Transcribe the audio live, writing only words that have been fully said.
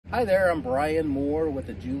Hi there, I'm Brian Moore with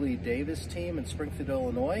the Julie Davis team in Springfield,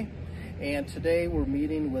 Illinois. And today we're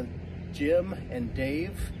meeting with Jim and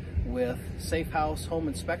Dave with Safe House Home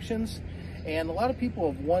Inspections. And a lot of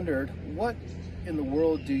people have wondered, what in the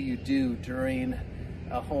world do you do during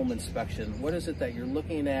a home inspection? What is it that you're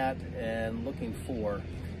looking at and looking for?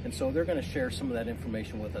 And so they're going to share some of that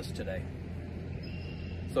information with us today.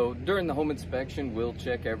 So during the home inspection, we'll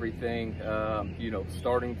check everything,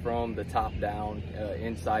 starting from the top down,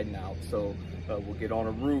 inside and out. So we'll get on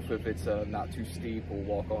a roof if it's not too steep. We'll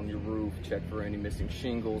walk on your roof, check for any missing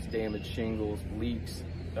shingles, damaged shingles, leaks,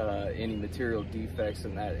 any material defects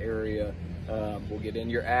in that area. We'll get in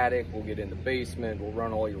your attic, we'll get in the basement, we'll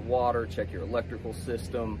run all your water, check your electrical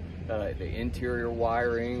system, the interior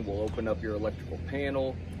wiring. We'll open up your electrical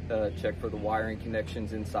panel, check for the wiring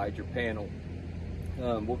connections inside your panel.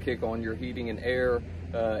 We'll kick on your heating and air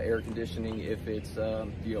conditioning if it's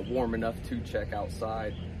warm enough to check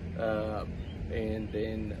outside, and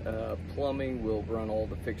then plumbing. We'll run all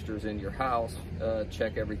the fixtures in your house,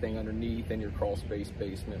 check everything underneath in your crawl space,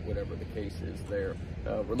 basement, whatever the case is there.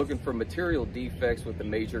 We're looking for material defects with the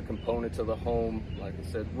major components of the home, like I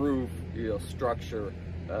said, roof, structure,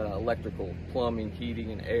 electrical, plumbing,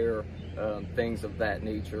 heating and air, things of that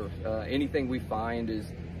nature. Anything we find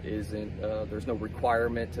there's no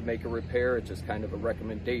requirement to make a repair. It's just kind of a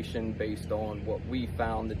recommendation based on what we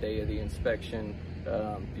found the day of the inspection,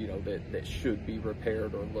 that should be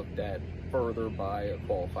repaired or looked at further by a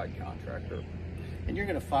qualified contractor. And you're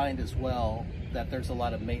going to find as well that there's a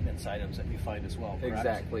lot of maintenance items that you find as well, correct?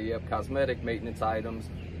 Exactly, yep, cosmetic maintenance items,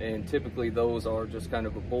 and typically those are just kind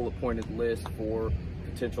of a bullet pointed list for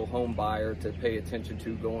potential home buyer to pay attention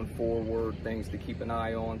to going forward, things to keep an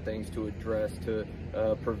eye on, things to address to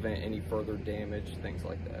prevent any further damage, things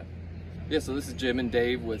like that. Yeah, so this is Jim and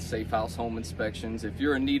Dave with Safe House Home Inspections. If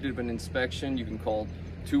you're in need of an inspection, you can call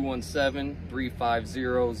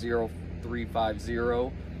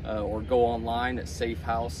 217-350-0350 or go online at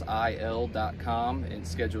safehouseil.com and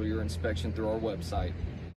schedule your inspection through our website.